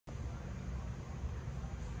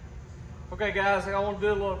Okay guys, I want to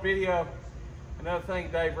do a little video. Another thing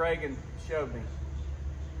Dave Ragan showed me.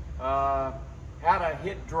 How to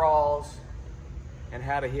hit draws and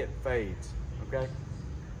how to hit fades, okay?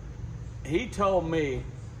 He told me,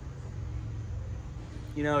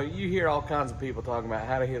 you know, you hear all kinds of people talking about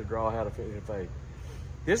how to hit a draw, how to hit a fade.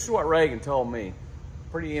 This is what Ragan told me.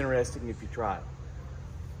 Pretty interesting if you try it.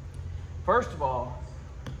 First of all,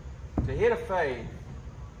 to hit a fade,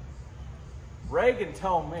 Ragan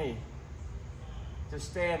told me to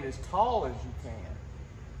stand as tall as you can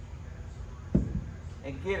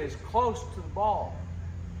and get as close to the ball,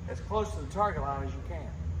 as close to the target line as you can.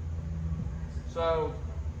 So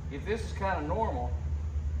if this is kind of normal,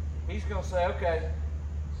 he's going to say, okay,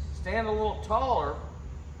 stand a little taller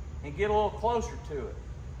and get a little closer to it.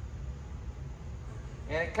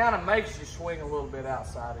 And it kind of makes you swing a little bit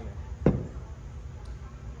outside in.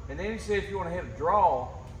 And then he said if you want to hit a draw,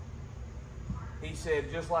 he said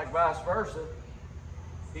just like vice versa,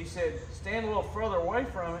 he said stand a little further away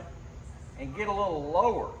from it and get a little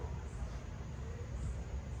lower.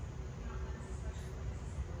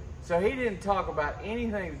 So he didn't talk about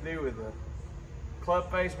anything to do with the club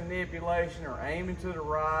face manipulation or aiming to the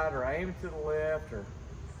right or aiming to the left or,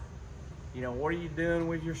 you know, what are you doing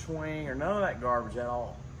with your swing or none of that garbage at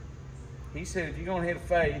all. He said if you're going to hit a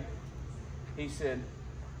fade, he said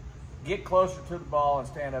get closer to the ball and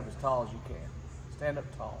stand up as tall as you can. Stand up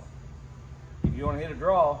taller. If you want to hit a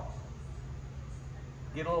draw,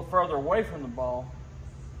 get a little further away from the ball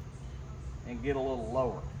and get a little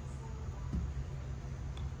lower.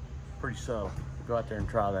 Pretty subtle. Go out there and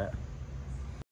try that.